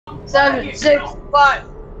7, 6, 5.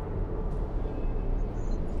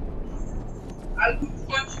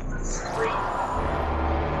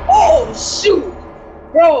 Oh shoot,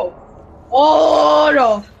 bro! Oh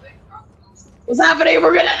no! What's happening?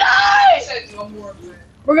 We're gonna die!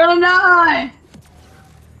 We're gonna die!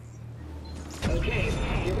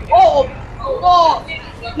 Oh! Oh!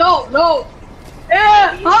 No! No!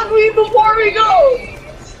 Yeah! Hug me before we go!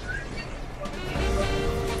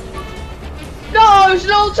 No! There's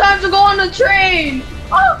no time to go on the train!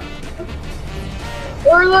 Oh.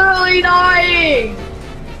 We're literally dying!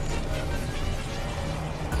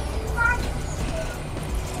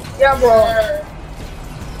 Yeah, bro.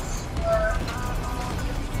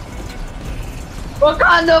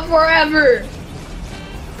 Wakanda forever!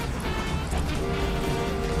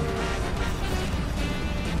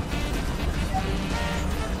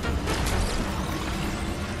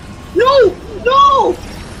 No! No!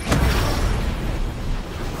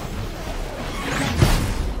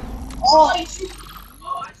 Oh.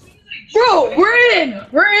 Bro, we're in!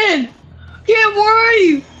 We're in! Cam, where are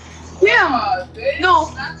you? Cam!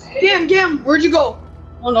 No! Cam, where'd you go?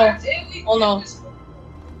 Oh no. Oh no.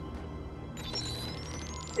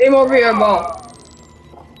 Came over here, bro.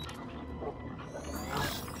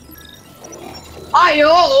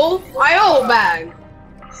 IO bag.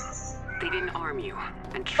 They didn't arm you,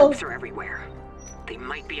 and troops are everywhere. They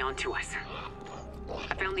might be onto us.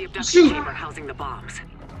 I found the abduction chamber housing the bombs.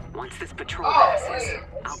 Once this patrol passes,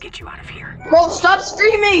 I'll get you out of here. Bro, stop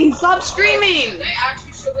screaming! Stop screaming! They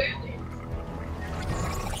actually should land.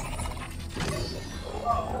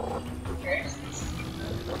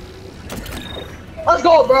 Let's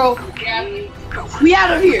go, bro. Okay, go. We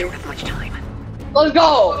out of here. Don't have much time. Let's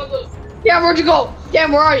go. Cam, where'd you go?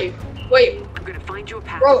 Cam, where are you? Wait, I'm gonna find you a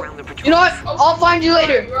path bro. around the patrol. You know what? I'll find you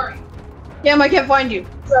later. Cam, I can't find you.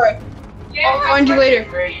 Sorry. I'll find you later.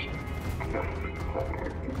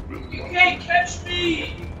 You can't catch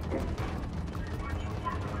me.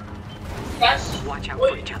 Watch out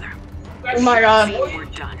for each other. Oh my god. We're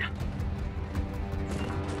done.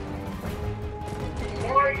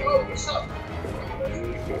 What's up?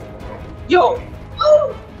 Yo.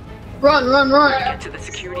 Run. Get to the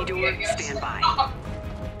security door. Stand by.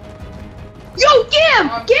 Yo, Cam.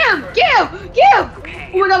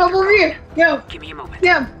 Okay. Oh my god, I'm over here. Cam, Give me a moment.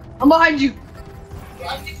 I'm behind you.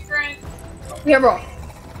 Yeah, bro.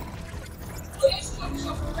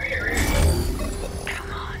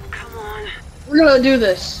 Come on. We're gonna do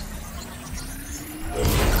this.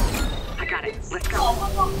 I got it. Let's go.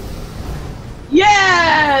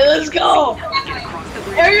 Yeah, let's go. Get across the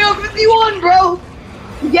bridge. Area 51, bro.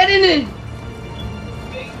 Getting in.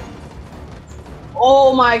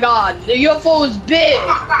 Oh my god, the UFO is big.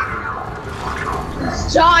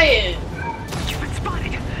 It's giant. You've been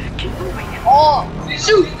spotted. Keep moving. Oh,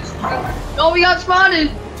 shoot. No, we got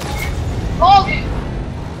spotted. Oh.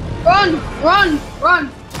 Run.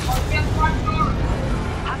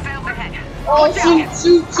 Hostiles ahead. Oh,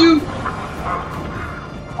 shoot.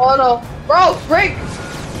 Oh no. Bro, break.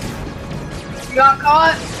 You got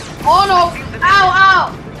caught. Oh no.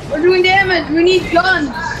 Ow. We're doing damage. We need guns.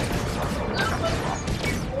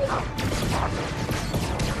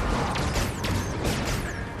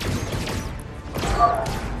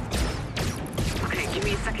 Okay, give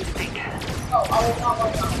me a second to think.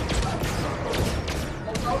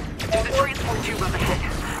 There's a transport tube up ahead.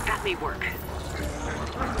 That may work.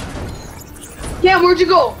 Cam, where'd you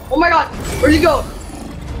go? Oh my god. Where'd you go?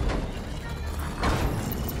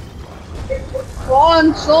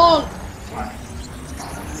 Son.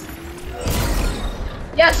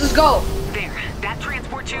 Yes, let's go. There. That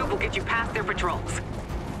transport tube will get you past their patrols.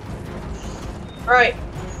 Alright.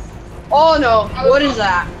 Oh no. What is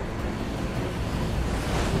that?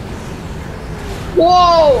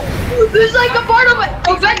 Whoa! This is like a part of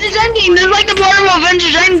Avengers Endgame. This is like a part of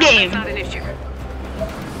Avengers Endgame. Not an issue.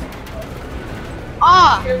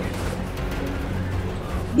 Ah.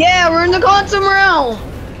 Yeah, we're in the quantum realm.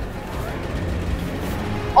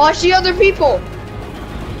 Oh, I see other people.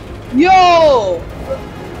 Yo!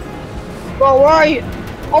 Bro, where are you?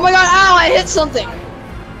 Oh my god, ow, I hit something.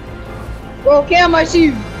 Bro, Cam, I see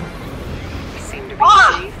you. We seem to be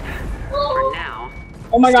Ah! safe. For now.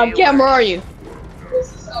 Oh my god, Cam, where are you?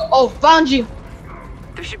 Oh, found you.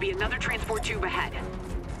 There should be another transport tube ahead.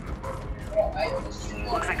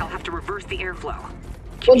 Looks like I'll have to reverse the airflow.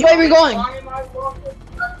 Which way are we going?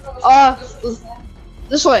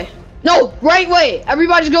 This way. No, right way.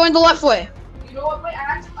 Everybody's going the left way. You know what? Wait,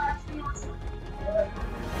 I actually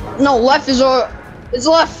No, left is it's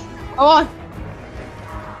left. Come on.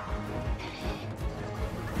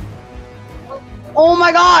 Oh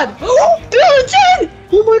my god. Bill, it's in!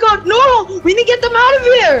 Oh my god, no! We need to get them out of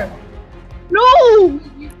here! No!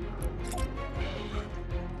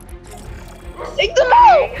 Take them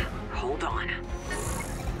out! Okay, hold on.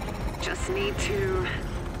 Just need to...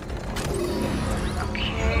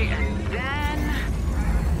 Okay, and then...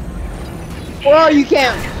 Where are you,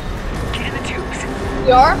 Cam? Get in the tubes.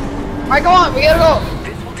 You are? Alright, go on, we gotta go.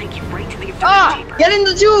 This will take you right to the abduction Ah! chamber. Get in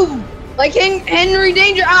the tube! Like Henry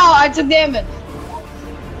Danger. Ow, I took damage.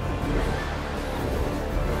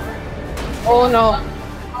 Oh no.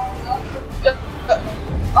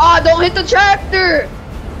 Ah, don't hit the tractor!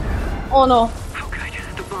 Oh no. Oh good.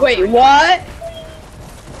 The bombs Wait, are- what?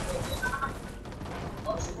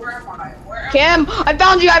 Where am I? Where am Cam, I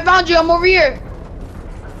found you, I'm over here.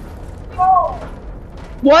 I?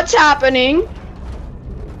 What's happening?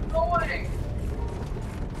 No way.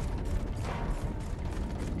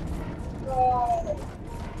 No.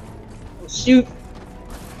 Shoot.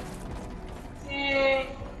 Dang.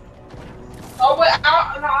 Oh wait,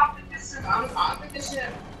 I'll pick this in. I'll pick this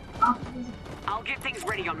in. I'll get things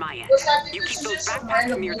ready on my end. Looks like You this keep is those just some backpacks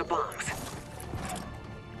random near the people. bombs.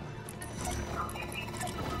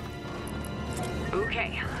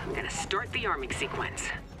 Okay, I'm gonna start the arming sequence.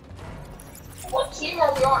 What team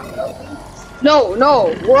are we on? No,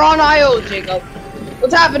 we're on IO, Jacob.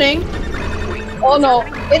 What's happening? Wait, Oh no.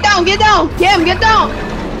 Get down! Cam, get down!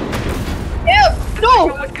 Cam,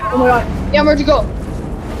 no! Oh my god. Cam, where'd you go?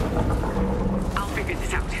 I'll figure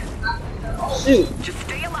this out. Shoot. Just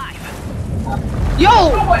stay alive. Yo!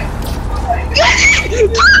 No way. Get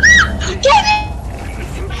it! Get it!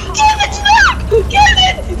 It's impossible. Get it back! Get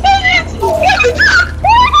it! Get it back! I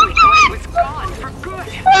thought it was gone for good.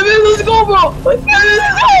 I mean, let's go, bro! Let's go,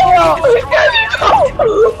 bro!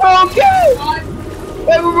 Okay!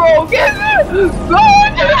 Hey, bro, get it! Bro,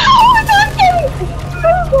 get it!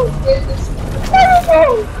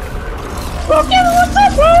 Bro, get it! What's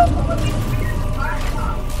up, bro?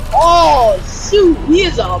 Oh, shoot! He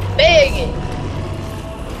is a bigot!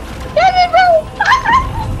 Kevin, bro!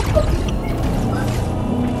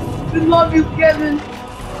 We love you, Kevin.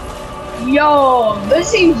 Yo, this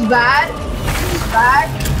seems bad. This is bad.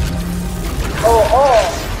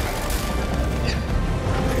 Oh.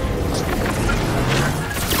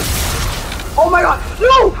 Oh my god.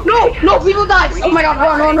 No, people died. Oh my god,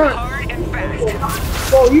 run. Hard and fast.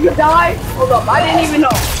 Bro, you could die? Hold up, I didn't even know.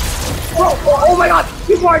 Bro, oh my god,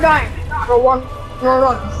 people are dying. Bro, run,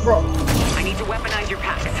 bro. I need to weaponize your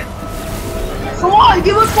packs. Come on,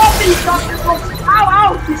 give us weapons, Dr. Smoke.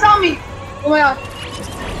 Ow, he saw me. Oh my god.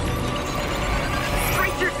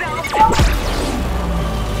 Brace yourself.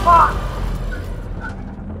 Fuck.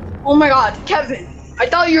 Oh my god, Kevin. I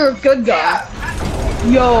thought you were a good guy.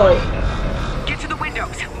 Yo. Get to the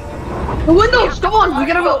windows. The windows, come on, we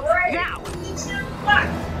gotta go. Now.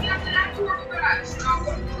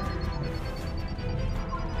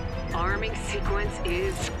 Arming sequence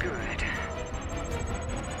is good.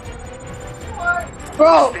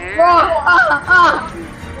 Bro.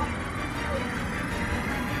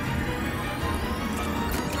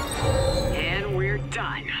 And we're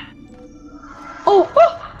done. Oh,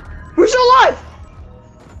 we're still alive.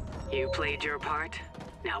 You played your part.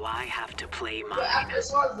 Now I have to play mine.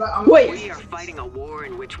 Wait, We are fighting a war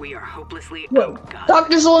in which we are hopelessly wait. outgunned.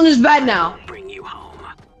 Dr. Sloan is bad now. Bring you home.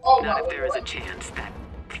 Oh, Not no, if there is a what? chance that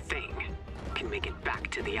thing can make it back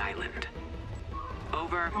to the island.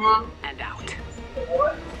 Over and out.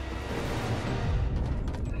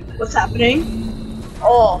 What's happening?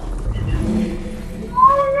 Oh.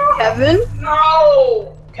 Kevin?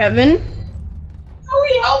 No! Kevin? Oh,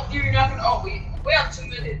 we help you. You're not gonna. Oh, we have 2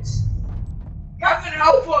 minutes. Kevin,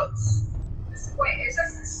 help us. Wait, is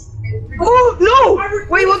this? Oh, no!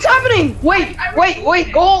 Wait, what's happening? Wait,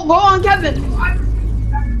 go on, Kevin.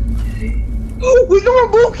 We can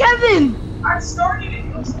remove Kevin! I started it.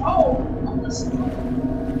 Let's go.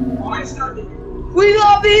 I started it. We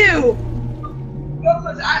love you! No,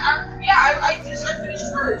 because I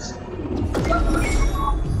finished first.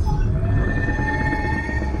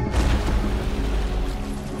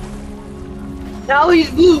 Now he's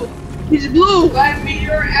blue. He's blue. Let me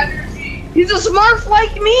your energy. He's a smurf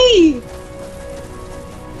like me!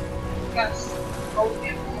 Yes.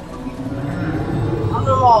 Okay. On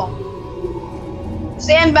the wall.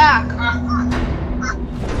 Stand back.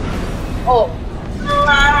 Oh.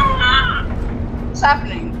 What's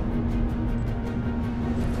happening?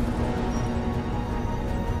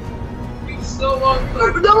 You still won't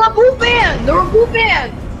The Rabu band! The Rabu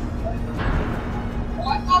band! Oh,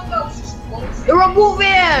 I thought that was just bullshit. The Rabu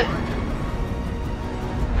band!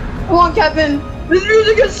 Come on, Kevin. This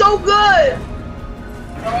music is so good!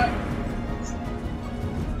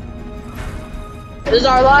 This is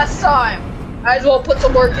our last time. Might as well put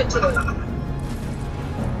some work into it.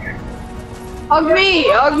 Hug me!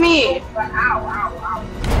 Hug me! Ow, ow,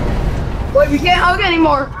 ow. Wait, we can't hug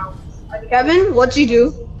anymore. Kevin, what'd you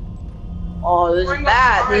do? Oh, this is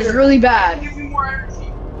bad. This is really bad. Give me more energy.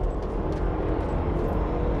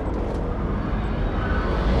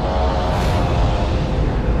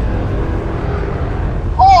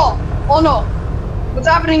 Oh! Oh no! What's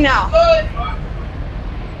happening now? Good.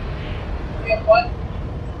 Get what?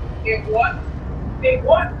 Get what? Get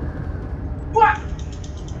what? What?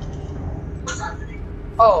 What's happening?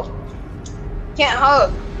 Oh. Can't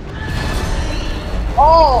hug.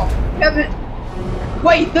 Oh, Kevin.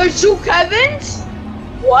 Wait, there's two Kevins?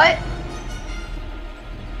 What?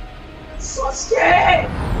 Sasuke!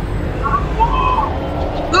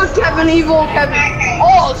 There's Kevin Evil and Kevin.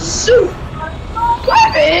 Oh, shoot!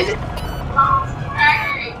 Kevin!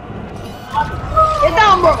 Hey! Get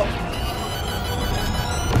down, bro!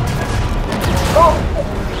 Oh!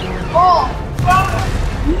 Oh!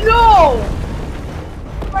 No!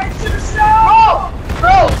 Right to the Oh! show!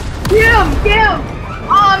 Bro! Get him! Get him!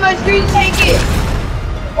 Ah, my screen's shaking!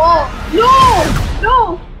 Oh! No!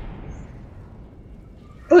 No!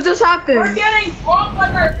 What just We're happened? getting bumped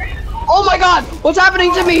like our Oh my god! What's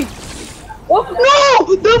happening to me? Oh, no!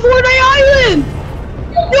 The Fortnite Island!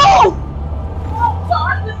 No!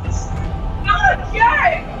 Not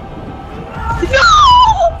again! No!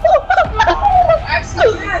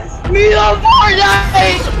 Actually, yes! Me on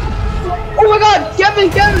Fortnite! Oh my god! Kevin!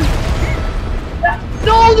 Kevin!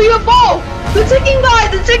 No! The UFO! The ticking guy!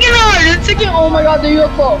 The ticking guy! The ticking... Oh my god! The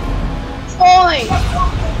UFO! It's falling!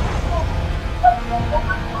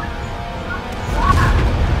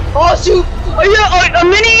 Oh shoot! A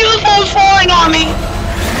mini UFO is falling on me!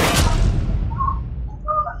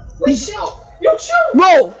 Wait, chill! Yo, chill!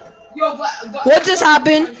 Bro! Yo, What just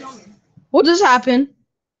happened? What just happened?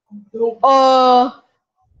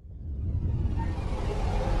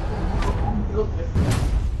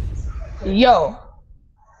 Yo.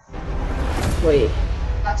 Wait.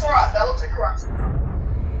 That's alright, that looks like a rock.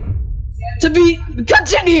 To be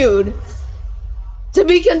continued. To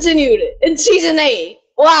be continued in season 8.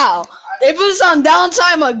 Wow. They put us on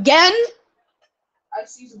downtime again? I've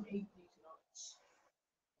season 8 notes.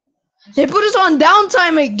 They put us on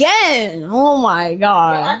downtime again. Oh my I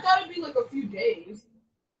god. thought it'd be like a few days.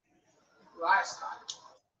 Last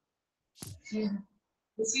time.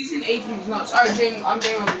 The season 8 was nuts. Alright, Jamie, I'm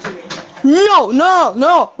getting on the TV. No, no,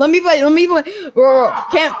 no. Let me play. Let me play. Bro,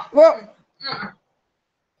 can't. Bro. Yeah,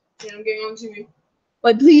 I'm getting on the TV.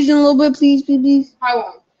 Wait, please, in a little bit, please, please, please. How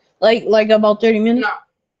long? Like about 30 minutes. No,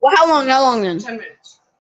 Well, how long? How long then? 10 minutes.